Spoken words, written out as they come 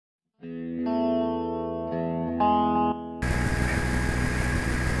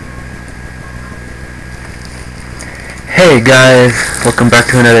Hey guys, welcome back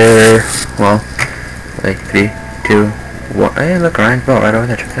to another, well, like 3, 2, 1, hey look, Ryan's boat right over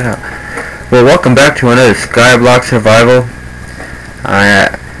there, check that out. Well, welcome back to another SkyBlock Survival.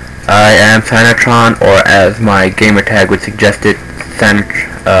 I am Sinatron, or as my gamer tag would suggest it,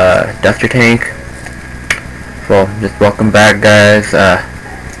 Duster Tank. Well, just welcome back guys.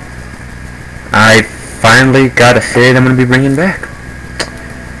 I finally got a series I'm going to be bringing back.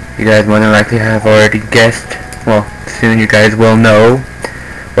 You guys more than likely have already guessed. Well, soon you guys will know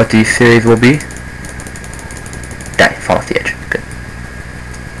what these series will be. Die, fall off the edge. Good.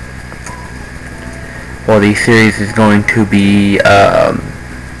 Well, the series is going to be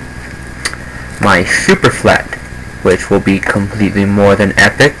my super flat, which will be completely more than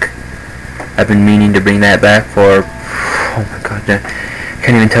epic. I've been meaning to bring that back for, oh my god, I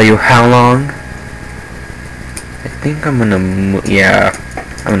can't even tell you how long. I think I'm gonna I'm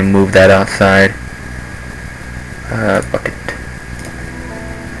gonna move that outside. Bucket.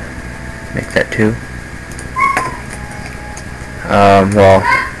 Make that 2. Well,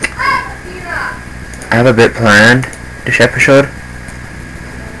 I have a bit planned this episode.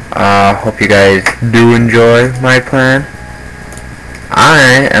 Hope you guys do enjoy my plan.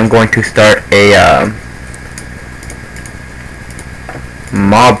 I am going to start a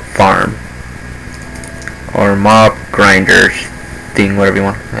mob farm or mob grinders thing, whatever you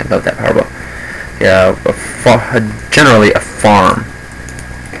want. I love that power bow. Yeah, generally a farm.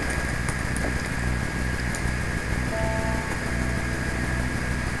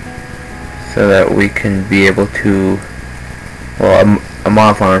 So that we can be able to, well, a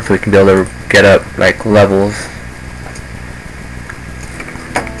mob farm, so we can be able to get up like levels.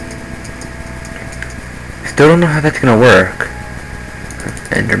 Still don't know how that's gonna work.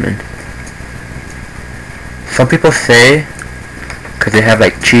 Enderman. Some people say, because they have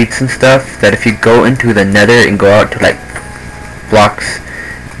like cheats and stuff, that if you go into the nether and go out to like blocks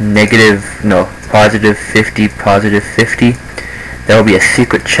positive 50, positive 50, there will be a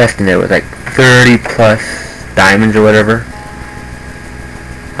secret chest in there with like 30 plus diamonds or whatever.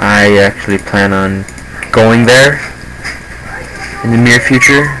 I actually plan on going there in the near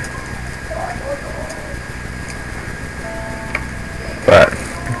future, but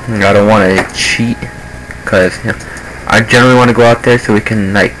I don't want to cheat, because I generally want to go out there so we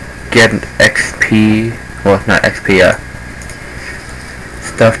can like get XP, well not XP,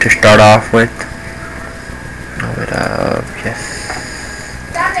 stuff to start off with. Yes.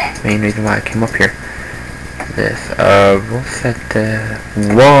 Main reason why I came up here. This, we'll set the,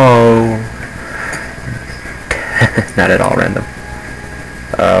 whoa! Not at all random.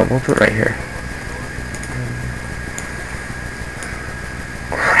 We'll do it right here.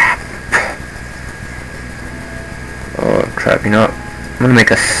 Crap, you know what? I'm gonna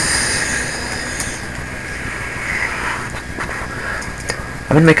make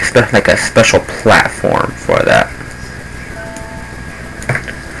a special platform for that.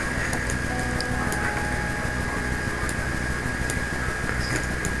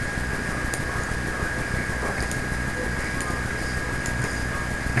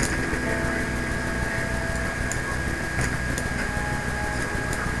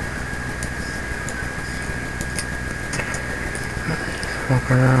 Walk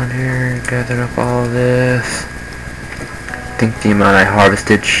around here, gather up all this. I think the amount I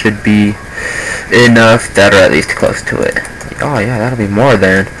harvested should be enough, that or at least close to it. Oh yeah, that'll be more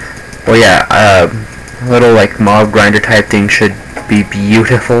than. Well yeah, little like mob grinder type thing should be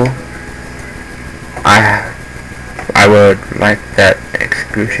beautiful. I would like that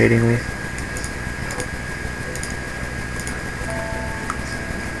excruciatingly.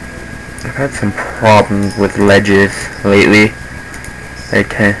 I've had some problems with ledges lately.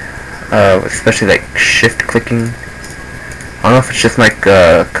 Especially like shift clicking. I don't know if it's just my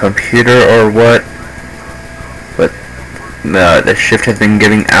computer or what, but the shift has been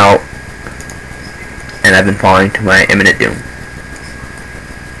giving out, and I've been falling to my imminent doom.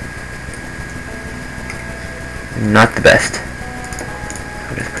 Not the best.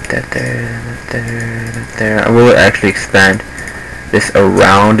 I'll just put that there, that there, that there. I will actually expand this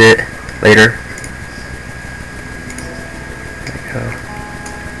around it later. There we go.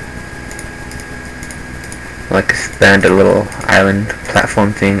 Like expand a little island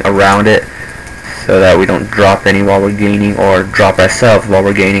platform thing around it, so that we don't drop any while we're gaining, or drop ourselves while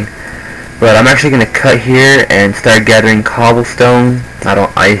we're gaining. But I'm actually gonna cut here and start gathering cobblestone.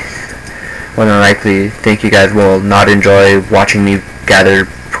 I more than likely think you guys will not enjoy watching me gather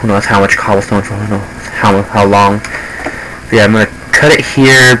who knows how much cobblestone for who knows how long. But yeah, I'm gonna cut it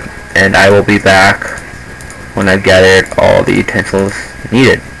here, and I will be back when I've gathered all the utensils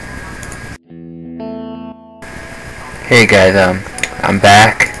needed. Hey guys, I'm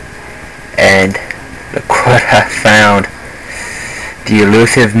back, and look what I found. The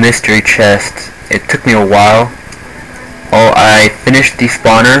elusive mystery chest. It took me a while. Oh, I finished the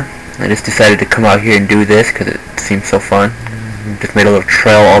spawner. I just decided to come out here and do this because it seemed so fun. Just made a little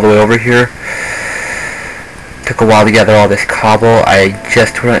trail all the way over here. Took a while to gather all this cobble. I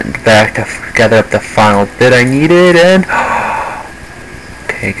just went back to gather up the final bit I needed, and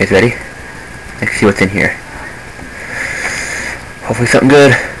okay, you guys ready? Let's see what's in here. Hopefully something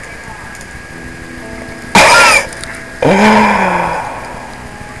good. Oh!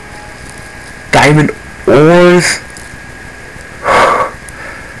 Diamond ores.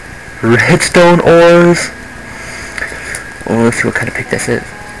 Redstone ores. Oh, let's see what kind of pick this is.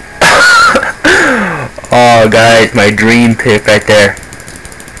 Oh, guys, my dream pick right there.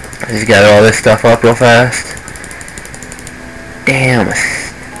 I just gather all this stuff up real fast. Damn, a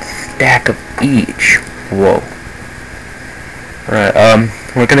stack of each. Whoa. Alright,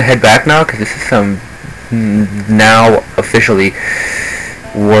 we're gonna head back now because this is some now officially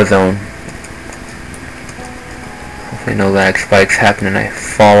Warzone. Hopefully no lag spikes happen and I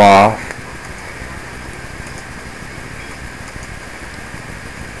fall off.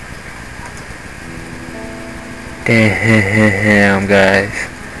 Damn, guys.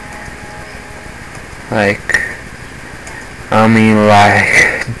 I mean,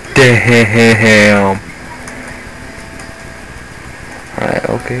 damn. Alright,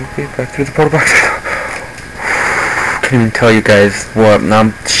 okay, back through the portal box. Can't even tell you guys what.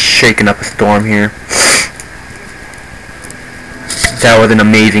 I'm shaking up a storm here. That was an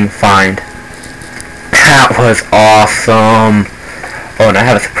amazing find. That was awesome. Oh, and I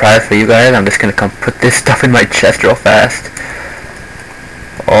have a surprise for you guys. I'm just gonna come put this stuff in my chest real fast.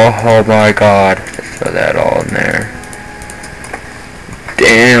 Oh my god. Just throw that all in there.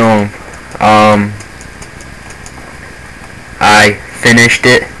 Damn. I finished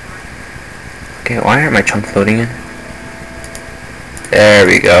it. Okay, why aren't my chunks loading in? There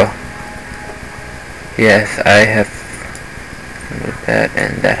we go. Yes, I have moved that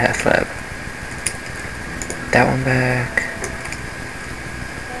and that half slab. That one back.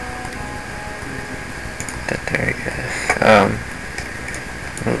 That there, I guess.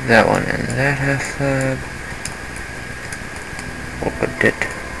 Move that one and that half slab. We'll put it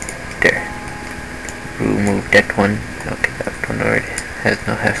there. Remove that one. Okay, that one already has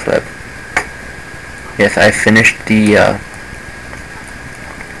no half slab. Yes, I finished the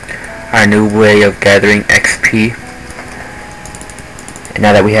our new way of gathering XP. And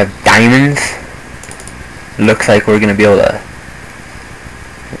now that we have diamonds, looks like we're gonna be able to.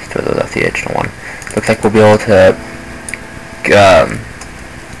 Let's throw those off the edge. Don't want. Looks like we'll be able to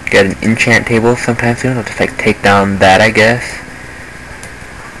get an enchant table sometime soon. I'll just like take down that, I guess.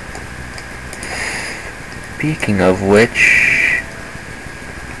 Speaking of which,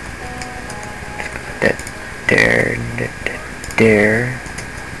 that there.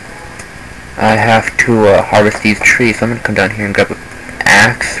 I have to harvest these trees, so I'm gonna come down here and grab an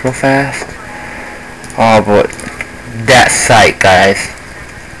axe real fast. Oh, but that sight, guys.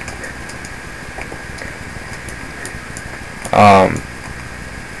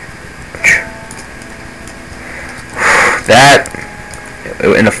 That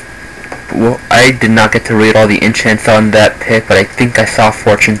well, I did not get to read all the enchants on that pick, but I think I saw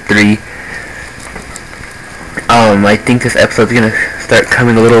Fortune 3. I think this episode's gonna start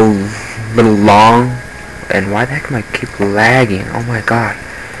coming a little long. And why the heck am I keep lagging? Oh my god.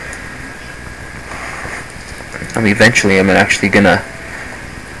 Eventually I'm actually gonna,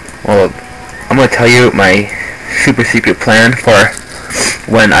 well, I'm gonna tell you my super secret plan for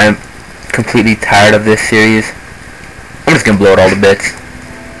when I'm completely tired of this series. I'm just gonna blow it all to bits.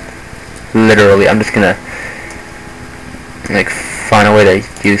 Literally, I'm just gonna like find a way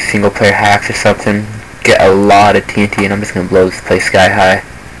to use single player hacks or something, get a lot of TNT, and I'm just gonna blow this place sky high.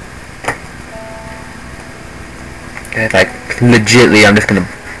 Like legitly, I'm just gonna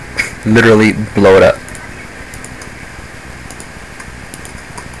literally blow it up.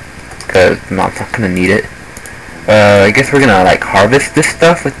 Cause no, I'm not gonna need it. I guess we're gonna like harvest this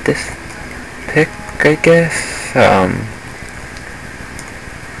stuff with this pick, I guess.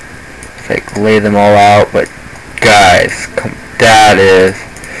 Just like lay them all out, but guys,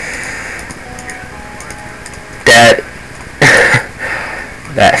 that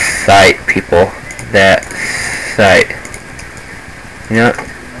that sight, people, that sight. You know what?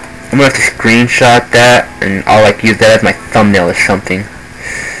 I'm gonna have to screenshot that, and I'll like use that as my thumbnail or something.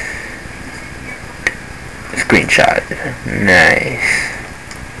 Screenshot. Nice.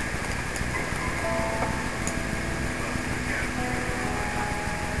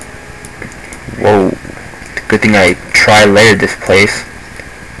 Whoa. Good thing I tri-layered this place.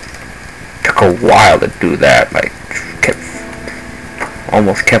 Took a while to do that. Like, kept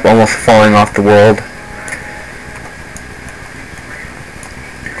almost falling off the world.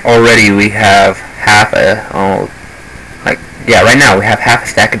 Already we have half a, yeah, right now we have half a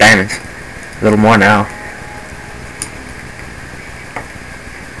stack of diamonds. A little more now.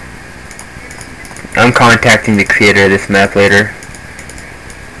 I'm contacting the creator of this map later,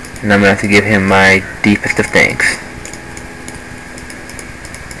 and I'm going to have to give him my deepest of thanks.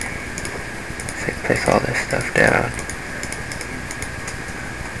 So place all this stuff down.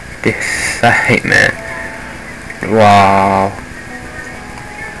 This site, man. Wow.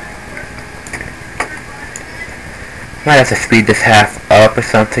 Might have to speed this half up or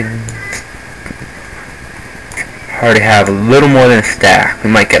something. Already have a little more than a stack.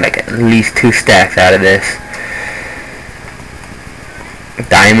 We might get like at least 2 stacks out of this.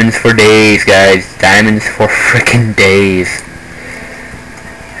 Diamonds for days, guys. Diamonds for frickin' days.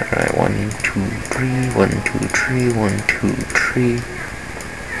 Alright, 1, 2, 3, 1, 2, 3, 1, 2, 3.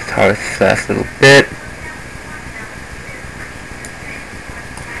 Let's harvest this last little bit.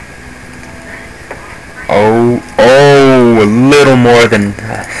 Oh, a little more than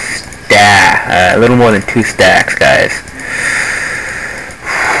a stack. A little more than 2 stacks, guys.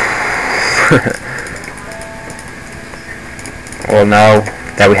 Well, now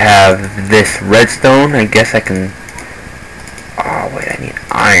that we have this redstone, I guess I can... Oh, wait, I need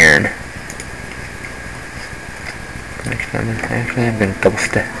iron. Actually, I'm going to double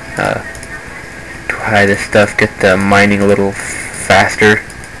stack to hide this stuff, get the mining a little faster.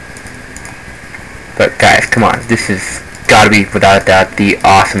 But guys, come on, this has got to be, without a doubt, the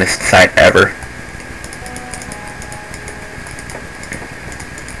awesomest site ever.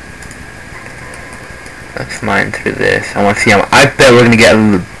 Let's mine through this. I want to see how... I bet we're going to get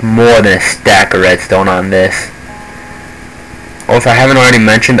more than a stack of redstone on this. Also, I haven't already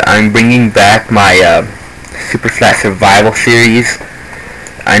mentioned, I'm bringing back my SkyBlock Survival series.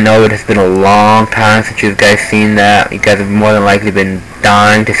 I know it has been a long time since you guys seen that. You guys have more than likely been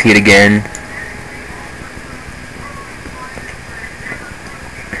dying to see it again.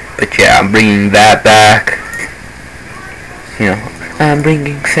 But yeah, I'm bringing that back. You know, I'm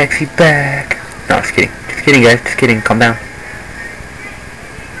bringing sexy back. No, just kidding. Just kidding, guys. Just kidding. Calm down.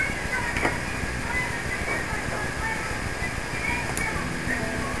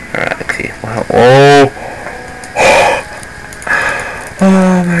 Alright, let's see. Wow. Oh!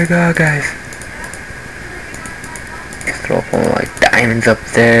 Oh my god, guys. Just throw up all like diamonds up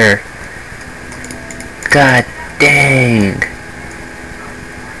there. God dang.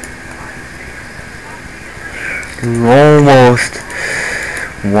 Almost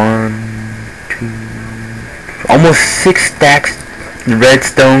 1, 2, almost 6 stacks of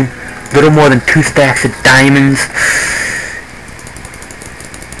redstone, little more than 2 stacks of diamonds.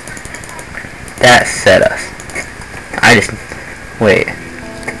 That set us. I just wait.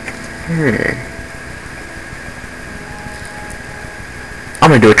 I'm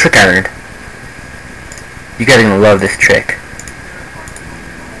gonna do a trick I learned. You guys are gonna love this trick.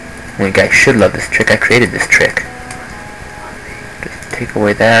 Well, you guys should love this trick. I created this trick. Just take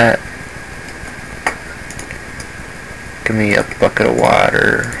away that. Give me a bucket of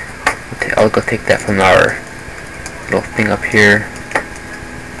water. I'll go take that from our little thing up here.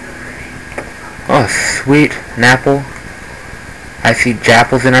 Oh, sweet. An apple. I see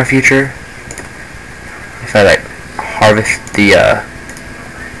japples in our future. If I, like, harvest the,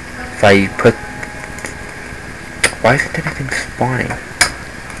 if I put... Why isn't anything spawning?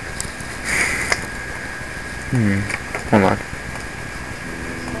 Hold on.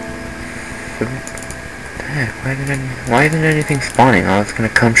 Why isn't anything spawning? I was gonna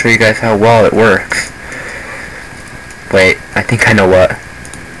come show you guys how well it works. Wait, I think I know what.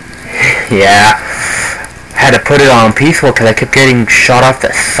 Yeah. Had to put it on peaceful because I kept getting shot off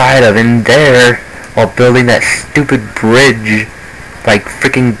the side of in there while building that stupid bridge like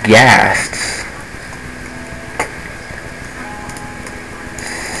freaking gassed.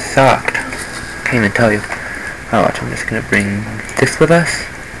 Sucked. Can't even tell you. Oh, watch, I'm just gonna bring this with us.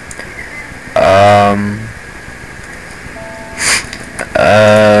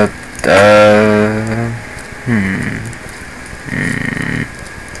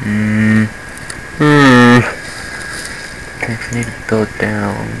 I need to build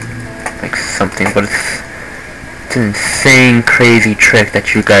down like something, but it's an insane, crazy trick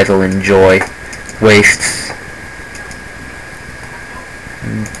that you guys will enjoy. Wastes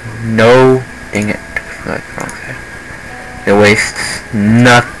no, dang it, like wrong side. It wastes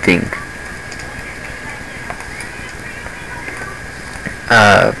nothing.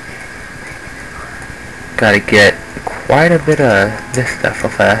 Gotta get quite a bit of this stuff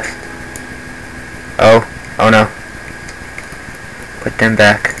real fast. Oh no. Put them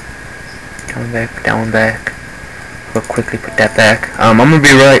back. Down back, down back. Real quickly put that back. I'm gonna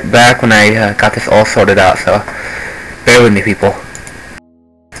be right back when I got this all sorted out, so bear with me, people.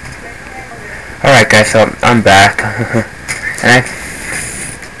 Alright guys, so I'm back. And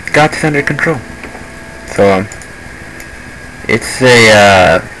I got this under control. So it's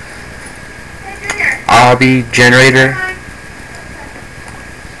a obby generator.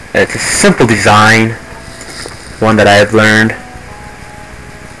 It's a simple design, one that I have learned.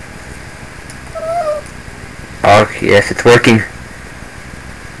 Oh yes, it's working.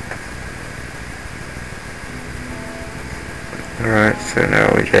 Alright, so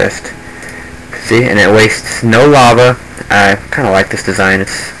now we just see, and it wastes no lava. I kind of like this design.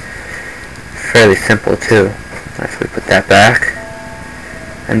 It's fairly simple too. So we put that back,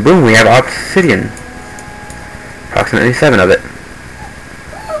 and boom, we have obsidian. Approximately 7 of it.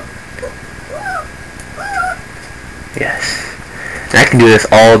 Yes. And I can do this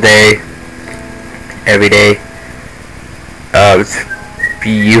all day, every day. It's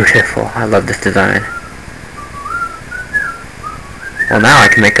beautiful. I love this design. Well, now I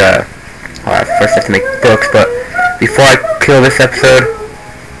can make a... Well, I first have to make books, but before I kill this episode,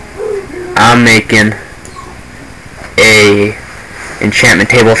 I'm making a enchantment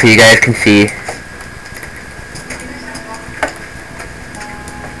table so you guys can see.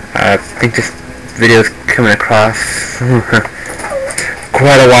 I think this video is coming across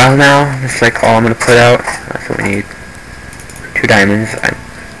quite a while now. It's like all I'm going to put out. So we need 2 diamonds, I'm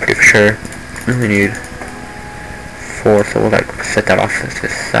pretty sure. And we need 4, so we'll like set that off to the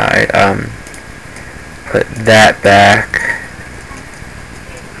side. Put that back.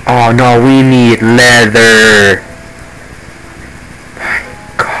 Oh no, we need leather. My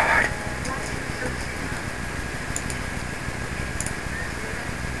God.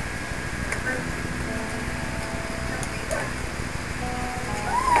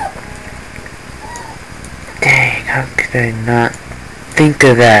 Dang, how could I not think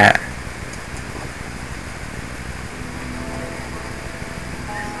of that?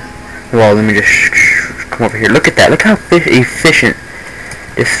 Well, let me just come over here. Look at that. Look how efficient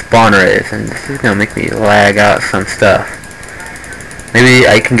this spawner is. And this is going to make me lag out some stuff. Maybe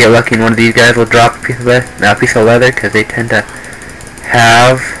I can get lucky and one of these guys will drop a piece of leather, because they tend to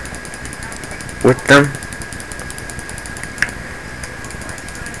have with them.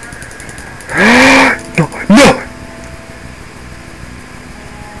 No!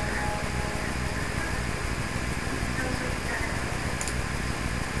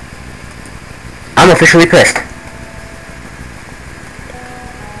 I'm officially pissed.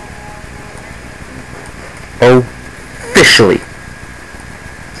 Officially.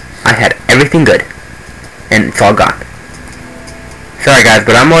 I had everything good, and it's all gone. Sorry guys,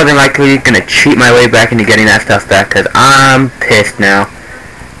 but I'm more than likely gonna cheat my way back into getting that stuff back, because I'm pissed now.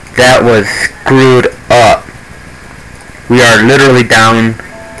 That was screwed up. We are literally down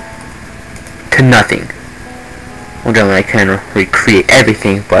to nothing. Well, then I can recreate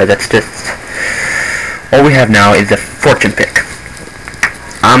everything, but that's just... all we have now is a fortune pick.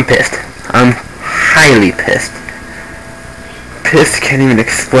 I'm pissed. I'm highly pissed. Pissed, can't even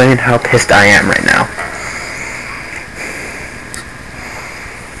explain how pissed I am right now.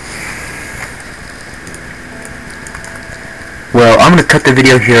 Well, I'm gonna cut the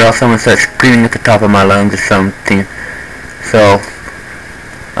video here, else I'm gonna start screaming at the top of my lungs or something. So,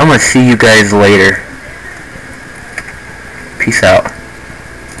 I'm gonna see you guys later. Peace out.